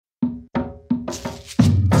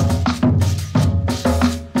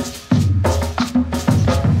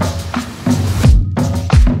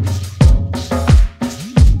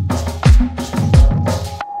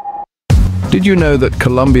Did you know that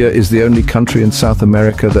Colombia is the only country in South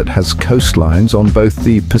America that has coastlines on both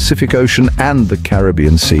the Pacific Ocean and the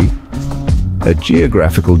Caribbean Sea? A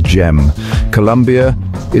geographical gem, Colombia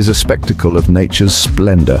is a spectacle of nature's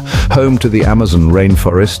splendor, home to the Amazon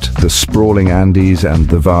rainforest, the sprawling Andes and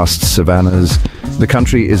the vast savannas. The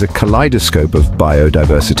country is a kaleidoscope of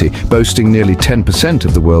biodiversity, boasting nearly 10%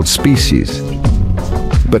 of the world's species.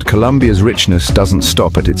 But Colombia's richness doesn't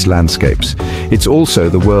stop at its landscapes. It's also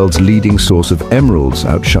the world's leading source of emeralds,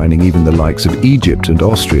 outshining even the likes of Egypt and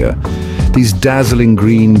Austria. These dazzling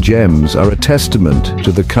green gems are a testament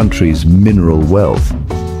to the country's mineral wealth.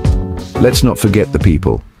 Let's not forget the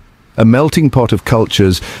people. A melting pot of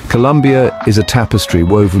cultures, Colombia is a tapestry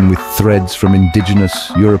woven with threads from indigenous,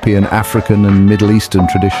 European, African and Middle Eastern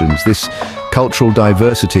traditions. This cultural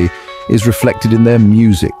diversity is reflected in their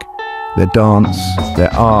music, their dance,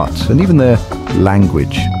 their art, and even their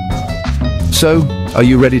language. So, are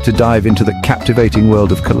you ready to dive into the captivating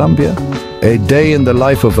world of Colombia? A day in the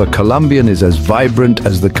life of a Colombian is as vibrant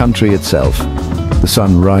as the country itself. The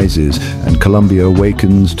sun rises, and Colombia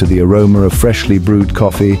awakens to the aroma of freshly brewed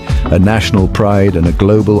coffee, a national pride and a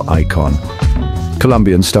global icon.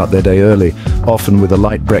 Colombians start their day early, often with a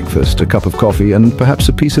light breakfast, a cup of coffee, and perhaps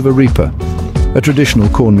a piece of arepa, a traditional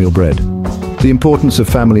cornmeal bread. The importance of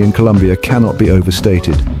family in Colombia cannot be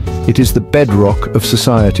overstated. It is the bedrock of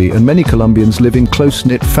society, and many Colombians live in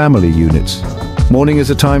close-knit family units. Morning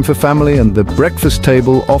is a time for family, and the breakfast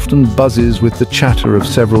table often buzzes with the chatter of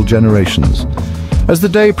several generations. As the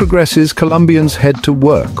day progresses, Colombians head to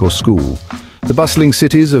work or school. The bustling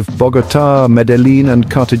cities of Bogota, Medellin and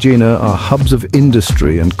Cartagena are hubs of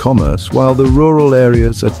industry and commerce, while the rural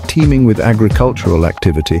areas are teeming with agricultural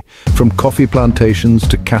activity, from coffee plantations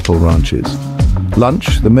to cattle ranches.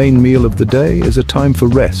 Lunch, the main meal of the day, is a time for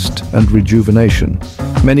rest and rejuvenation.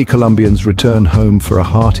 Many Colombians return home for a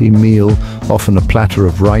hearty meal, often a platter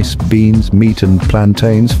of rice, beans, meat and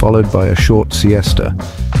plantains, followed by a short siesta.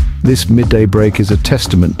 This midday break is a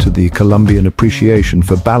testament to the Colombian appreciation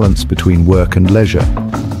for balance between work and leisure.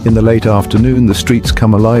 In the late afternoon, the streets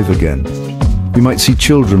come alive again. You might see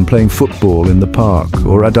children playing football in the park,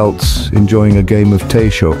 or adults enjoying a game of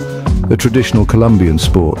techo, a traditional Colombian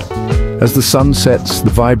sport. As the sun sets,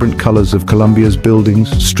 the vibrant colors of Colombia's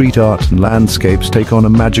buildings, street art and landscapes take on a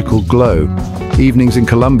magical glow. Evenings in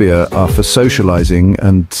Colombia are for socializing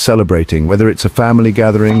and celebrating. Whether it's a family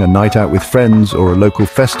gathering, a night out with friends, or a local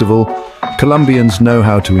festival, Colombians know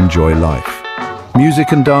how to enjoy life.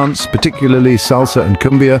 Music and dance, particularly salsa and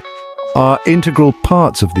cumbia, are integral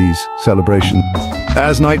parts of these celebrations.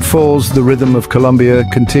 As night falls, the rhythm of Colombia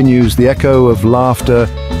continues. The echo of laughter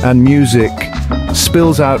and music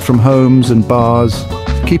spills out from homes and bars,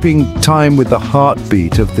 keeping time with the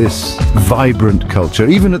heartbeat of this vibrant culture.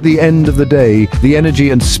 Even at the end of the day, the energy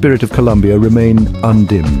and spirit of Colombia remain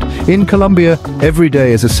undimmed. In Colombia, every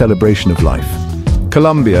day is a celebration of life.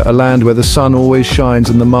 Colombia, a land where the sun always shines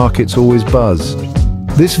and the markets always buzz.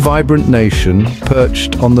 This vibrant nation,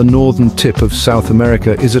 perched on the northern tip of South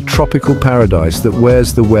America, is a tropical paradise that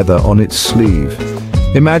wears the weather on its sleeve.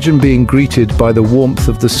 Imagine being greeted by the warmth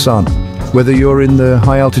of the sun, whether you're in the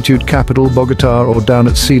high-altitude capital, Bogota, or down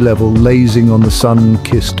at sea level, lazing on the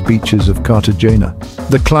sun-kissed beaches of Cartagena.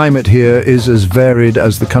 The climate here is as varied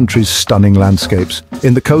as the country's stunning landscapes.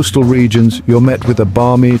 In the coastal regions, you're met with a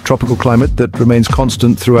balmy, tropical climate that remains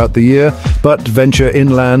constant throughout the year, but venture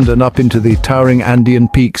inland and up into the towering Andean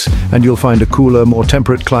peaks, and you'll find a cooler, more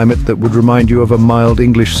temperate climate that would remind you of a mild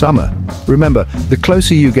English summer. Remember, the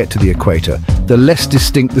closer you get to the equator, the less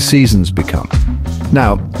distinct the seasons become.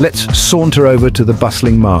 Now, let's saunter over to the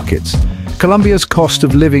bustling markets. Colombia's cost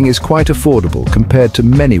of living is quite affordable compared to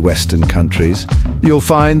many Western countries. You'll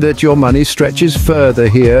find that your money stretches further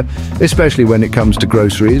here, especially when it comes to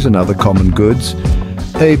groceries and other common goods.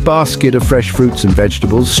 A basket of fresh fruits and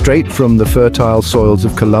vegetables straight from the fertile soils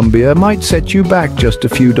of Colombia might set you back just a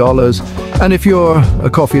few dollars. And if you're a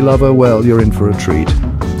coffee lover, well, you're in for a treat.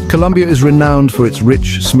 Colombia is renowned for its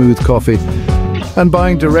rich, smooth coffee, and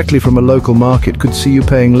buying directly from a local market could see you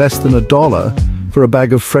paying less than $1 for a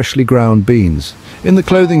bag of freshly ground beans. In the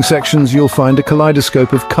clothing sections, you'll find a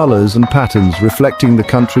kaleidoscope of colors and patterns reflecting the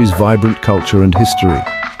country's vibrant culture and history.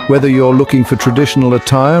 Whether you're looking for traditional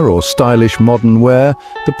attire or stylish modern wear,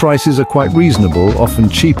 the prices are quite reasonable, often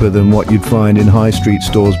cheaper than what you'd find in high street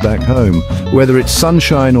stores back home. Whether it's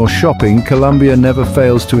sunshine or shopping, Colombia never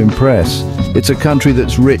fails to impress. It's a country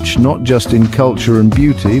that's rich not just in culture and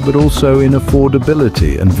beauty, but also in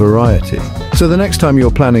affordability and variety. So the next time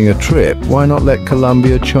you're planning a trip, why not let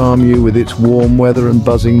Colombia charm you with its warm weather and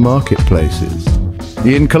buzzing marketplaces?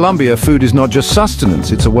 In Colombia, food is not just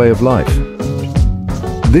sustenance, it's a way of life.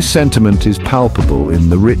 This sentiment is palpable in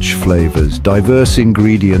the rich flavors, diverse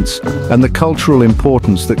ingredients, and the cultural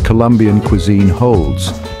importance that Colombian cuisine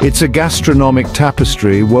holds. It's a gastronomic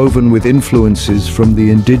tapestry woven with influences from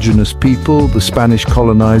the indigenous people, the Spanish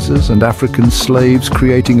colonizers, and African slaves,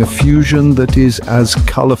 creating a fusion that is as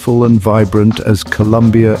colorful and vibrant as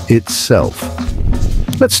Colombia itself.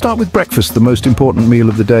 Let's start with breakfast, the most important meal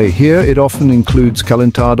of the day. Here, it often includes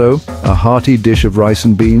calentado, a hearty dish of rice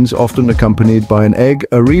and beans, often accompanied by an egg,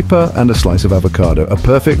 arepa, and a slice of avocado, a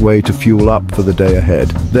perfect way to fuel up for the day ahead.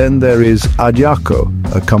 Then there is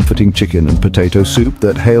ajiaco, a comforting chicken and potato soup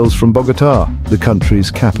that hails from Bogota, the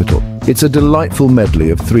country's capital. It's a delightful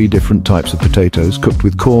medley of 3 different types of potatoes, cooked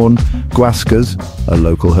with corn, guascas, a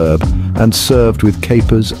local herb, and served with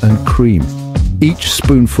capers and cream. Each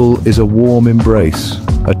spoonful is a warm embrace,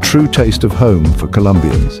 a true taste of home for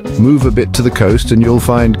Colombians. Move a bit to the coast and you'll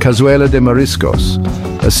find cazuela de mariscos,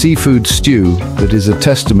 a seafood stew that is a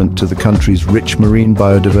testament to the country's rich marine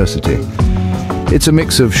biodiversity. It's a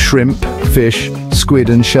mix of shrimp, fish, squid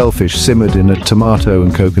and shellfish simmered in a tomato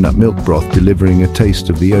and coconut milk broth, delivering a taste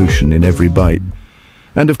of the ocean in every bite.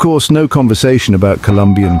 And of course, no conversation about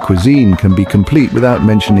Colombian cuisine can be complete without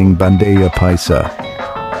mentioning bandeja paisa.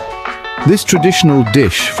 This traditional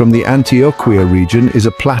dish from the Antioquia region is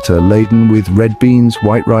a platter laden with red beans,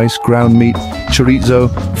 white rice, ground meat, chorizo,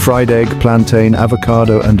 fried egg, plantain,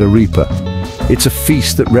 avocado and arepa. It's a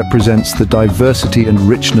feast that represents the diversity and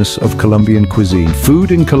richness of Colombian cuisine.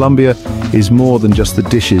 Food in Colombia is more than just the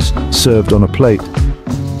dishes served on a plate.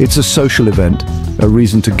 It's a social event, a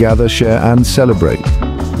reason to gather, share and celebrate.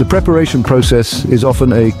 The preparation process is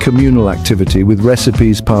often a communal activity with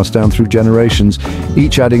recipes passed down through generations,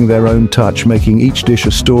 each adding their own touch, making each dish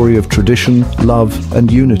a story of tradition, love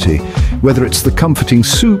and unity. Whether it's the comforting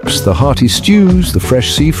soups, the hearty stews, the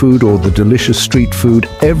fresh seafood or the delicious street food,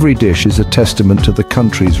 every dish is a testament to the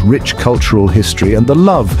country's rich cultural history and the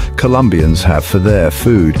love Colombians have for their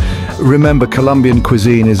food. Remember, Colombian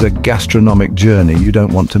cuisine is a gastronomic journey you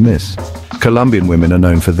don't want to miss. Colombian women are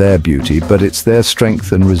known for their beauty, but it's their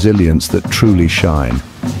strength and resilience that truly shine.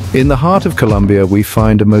 In the heart of Colombia, we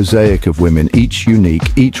find a mosaic of women, each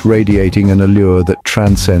unique, each radiating an allure that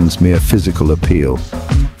transcends mere physical appeal.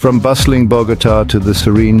 From bustling Bogota to the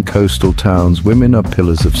serene coastal towns, women are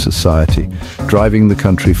pillars of society, driving the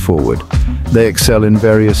country forward. They excel in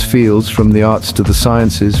various fields, from the arts to the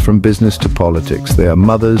sciences, from business to politics. They are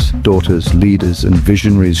mothers, daughters, leaders and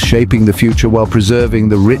visionaries, shaping the future while preserving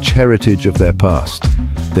the rich heritage of their past.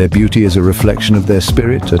 Their beauty is a reflection of their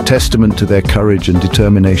spirit, a testament to their courage and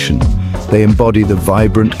determination. They embody the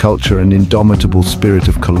vibrant culture and indomitable spirit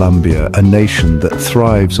of Colombia, a nation that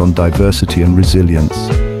thrives on diversity and resilience.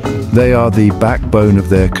 They are the backbone of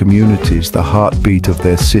their communities, the heartbeat of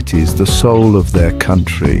their cities, the soul of their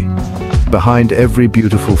country. Behind every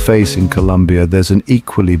beautiful face in Colombia, there's an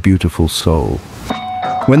equally beautiful soul.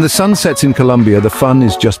 When the sun sets in Colombia, the fun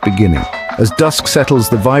is just beginning. As dusk settles,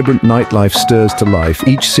 the vibrant nightlife stirs to life,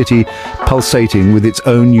 each city pulsating with its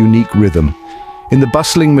own unique rhythm. In the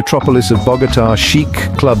bustling metropolis of Bogota, chic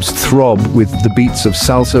clubs throb with the beats of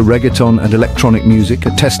salsa, reggaeton and electronic music,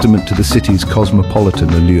 a testament to the city's cosmopolitan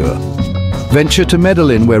allure. Venture to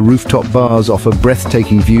Medellin, where rooftop bars offer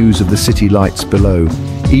breathtaking views of the city lights below,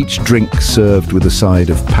 each drink served with a side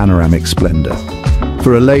of panoramic splendor.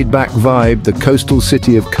 For a laid-back vibe, the coastal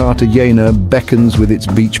city of Cartagena beckons with its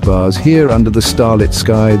beach bars. Here, under the starlit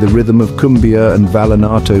sky, the rhythm of cumbia and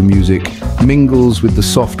vallenato music mingles with the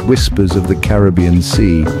soft whispers of the Caribbean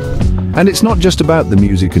Sea. And it's not just about the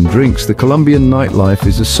music and drinks. The Colombian nightlife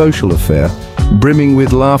is a social affair, brimming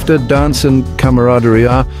with laughter, dance and camaraderie.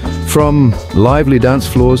 From lively dance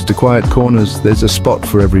floors to quiet corners, there's a spot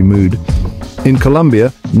for every mood. In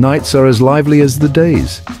Colombia, nights are as lively as the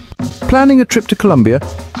days. Planning a trip to Colombia?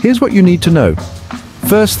 Here's what you need to know.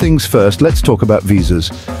 First things first, let's talk about visas.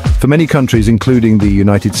 For many countries, including the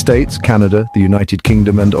United States, Canada, the United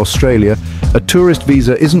Kingdom and Australia, a tourist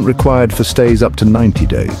visa isn't required for stays up to 90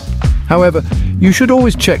 days. However, you should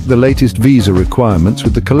always check the latest visa requirements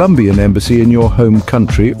with the Colombian embassy in your home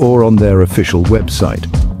country or on their official website.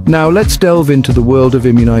 Now let's delve into the world of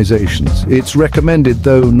immunizations. It's recommended,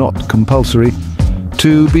 though not compulsory,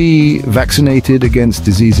 to be vaccinated against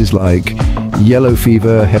diseases like yellow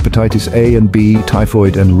fever, hepatitis A and B,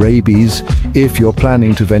 typhoid and rabies if you're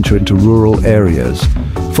planning to venture into rural areas.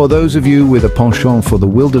 For those of you with a penchant for the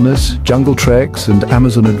wilderness, jungle treks and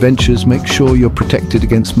Amazon adventures, make sure you're protected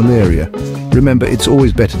against malaria. Remember, it's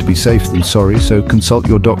always better to be safe than sorry, so consult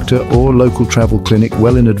your doctor or local travel clinic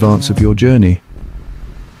well in advance of your journey.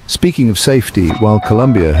 Speaking of safety, while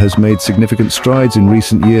Colombia has made significant strides in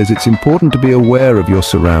recent years, it's important to be aware of your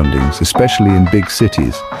surroundings, especially in big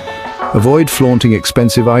cities. Avoid flaunting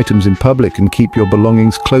expensive items in public and keep your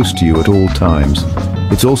belongings close to you at all times.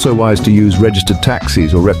 It's also wise to use registered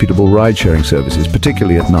taxis or reputable ride-sharing services,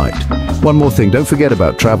 particularly at night. One more thing, don't forget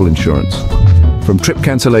about travel insurance. From trip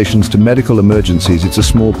cancellations to medical emergencies, it's a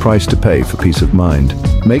small price to pay for peace of mind.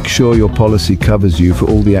 Make sure your policy covers you for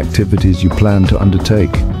all the activities you plan to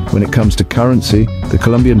undertake. When it comes to currency, the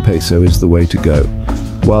Colombian peso is the way to go.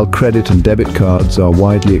 While credit and debit cards are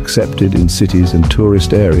widely accepted in cities and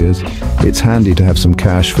tourist areas, it's handy to have some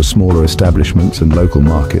cash for smaller establishments and local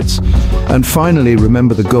markets. And finally,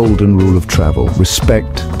 remember the golden rule of travel: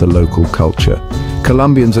 respect the local culture.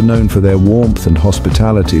 Colombians are known for their warmth and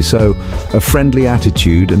hospitality, so a friendly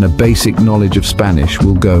attitude and a basic knowledge of Spanish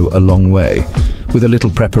will go a long way. With a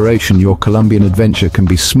little preparation, your Colombian adventure can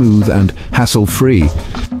be smooth and hassle-free.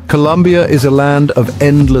 Colombia is a land of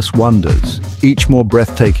endless wonders, each more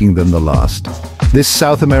breathtaking than the last. This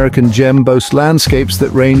South American gem boasts landscapes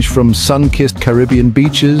that range from sun-kissed Caribbean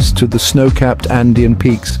beaches to the snow-capped Andean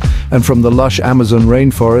peaks, and from the lush Amazon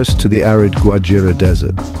rainforest to the arid Guajira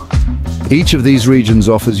desert. Each of these regions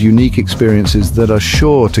offers unique experiences that are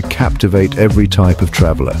sure to captivate every type of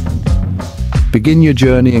traveler. Begin your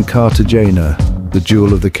journey in Cartagena, the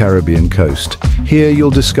jewel of the Caribbean coast. Here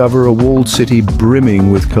you'll discover a walled city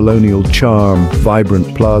brimming with colonial charm,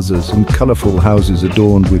 vibrant plazas and colorful houses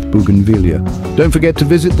adorned with bougainvillea. Don't forget to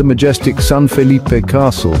visit the majestic San Felipe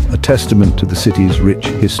Castle, a testament to the city's rich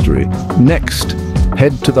history. Next,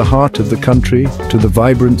 head to the heart of the country, to the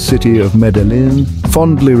vibrant city of Medellin,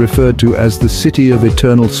 fondly referred to as the City of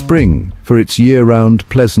Eternal Spring for its year-round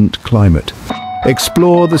pleasant climate.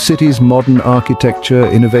 Explore the city's modern architecture,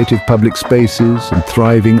 innovative public spaces, and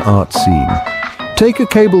thriving art scene. Take a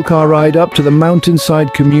cable car ride up to the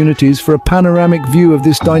mountainside communities for a panoramic view of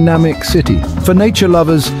this dynamic city. For nature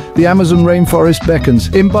lovers, the Amazon rainforest beckons.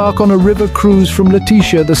 Embark on a river cruise from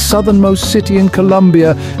Leticia, the southernmost city in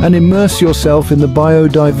Colombia, and immerse yourself in the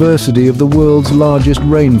biodiversity of the world's largest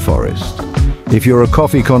rainforest. If you're a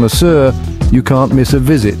coffee connoisseur, you can't miss a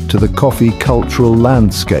visit to the coffee cultural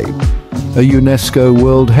landscape, a UNESCO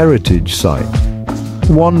World Heritage Site.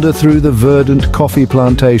 Wander through the verdant coffee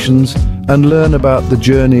plantations and learn about the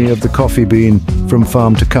journey of the coffee bean from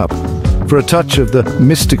farm to cup, for a touch of the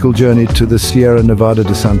mystical journey to the Sierra Nevada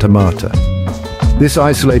de Santa Marta. This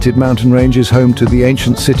isolated mountain range is home to the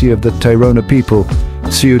ancient city of the Tairona people,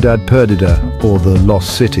 Ciudad Perdida, or the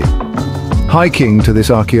Lost City. Hiking to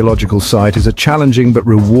this archaeological site is a challenging but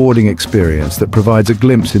rewarding experience that provides a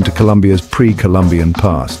glimpse into Colombia's pre-Columbian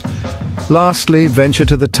past. Lastly, venture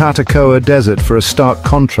to the Tatacoa Desert for a stark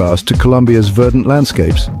contrast to Colombia's verdant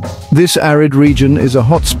landscapes. This arid region is a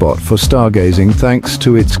hotspot for stargazing thanks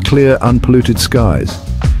to its clear, unpolluted skies.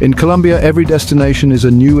 In Colombia, every destination is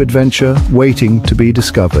a new adventure waiting to be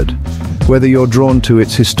discovered. Whether you're drawn to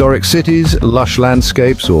its historic cities, lush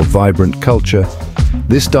landscapes, or vibrant culture,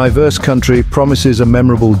 this diverse country promises a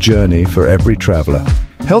memorable journey for every traveler.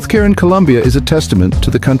 Healthcare in Colombia is a testament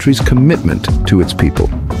to the country's commitment to its people.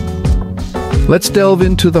 Let's delve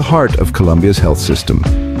into the heart of Colombia's health system.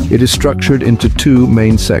 It is structured into two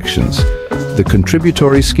main sections: the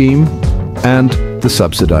contributory scheme and the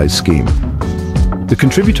subsidized scheme. The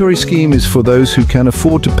contributory scheme is for those who can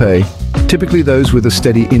afford to pay, typically those with a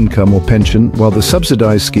steady income or pension, while the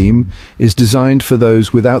subsidized scheme is designed for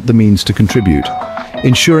those without the means to contribute,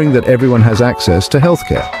 ensuring that everyone has access to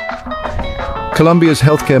healthcare. Colombia's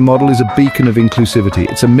healthcare model is a beacon of inclusivity.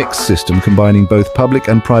 It's a mixed system combining both public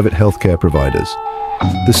and private healthcare providers.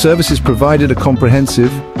 The services provided are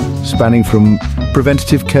comprehensive, spanning from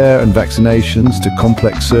preventative care and vaccinations to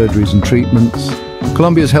complex surgeries and treatments.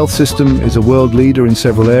 Colombia's health system is a world leader in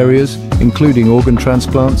several areas, including organ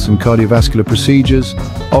transplants and cardiovascular procedures,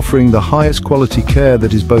 offering the highest quality care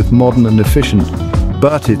that is both modern and efficient.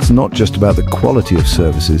 But it's not just about the quality of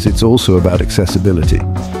services, it's also about accessibility.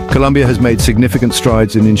 Colombia has made significant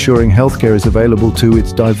strides in ensuring healthcare is available to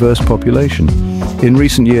its diverse population. In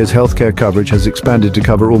recent years, healthcare coverage has expanded to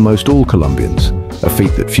cover almost all Colombians, a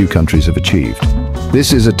feat that few countries have achieved.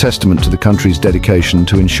 This is a testament to the country's dedication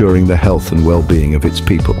to ensuring the health and well-being of its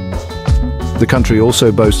people. The country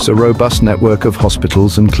also boasts a robust network of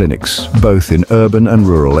hospitals and clinics, both in urban and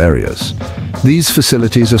rural areas. These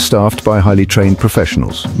facilities are staffed by highly trained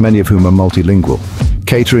professionals, many of whom are multilingual,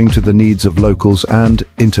 catering to the needs of locals and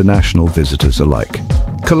international visitors alike.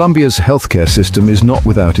 Colombia's healthcare system is not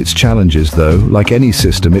without its challenges, though. Like any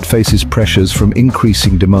system, it faces pressures from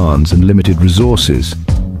increasing demands and limited resources.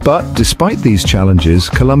 But despite these challenges,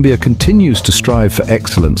 Colombia continues to strive for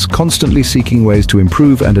excellence, constantly seeking ways to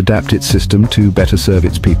improve and adapt its system to better serve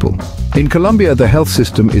its people. In Colombia, the health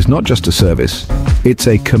system is not just a service, it's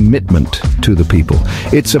a commitment to the people.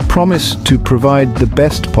 It's a promise to provide the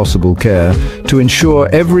best possible care, to ensure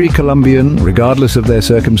every Colombian, regardless of their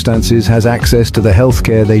circumstances, has access to the health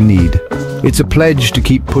care they need. It's a pledge to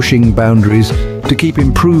keep pushing boundaries, to keep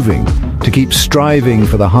improving, to keep striving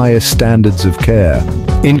for the highest standards of care.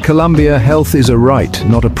 In Colombia, health is a right,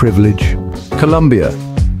 not a privilege. Colombia,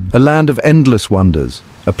 a land of endless wonders,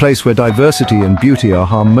 a place where diversity and beauty are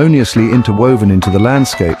harmoniously interwoven into the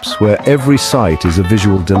landscapes, where every sight is a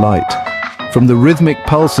visual delight. From the rhythmic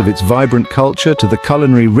pulse of its vibrant culture to the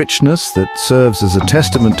culinary richness that serves as a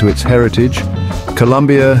testament to its heritage,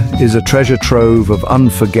 Colombia is a treasure trove of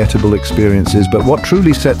unforgettable experiences. But what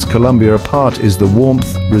truly sets Colombia apart is the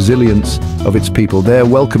warmth, resilience of its people. Their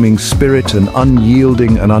welcoming spirit and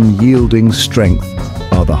unyielding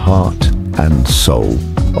strength are the heart and soul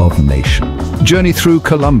of nation. Journey through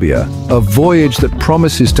Colombia, a voyage that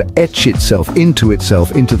promises to etch itself into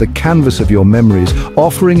the canvas of your memories,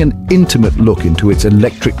 offering an intimate look into its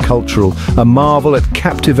electric cultural, a marvel at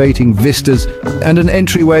captivating vistas, and an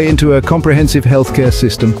entryway into a comprehensive healthcare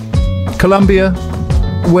system. Colombia,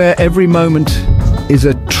 where every moment is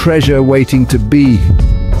a treasure waiting to be.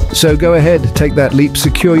 So go ahead, take that leap,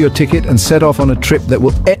 secure your ticket, and set off on a trip that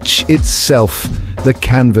will etch itself the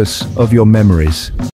canvas of your memories.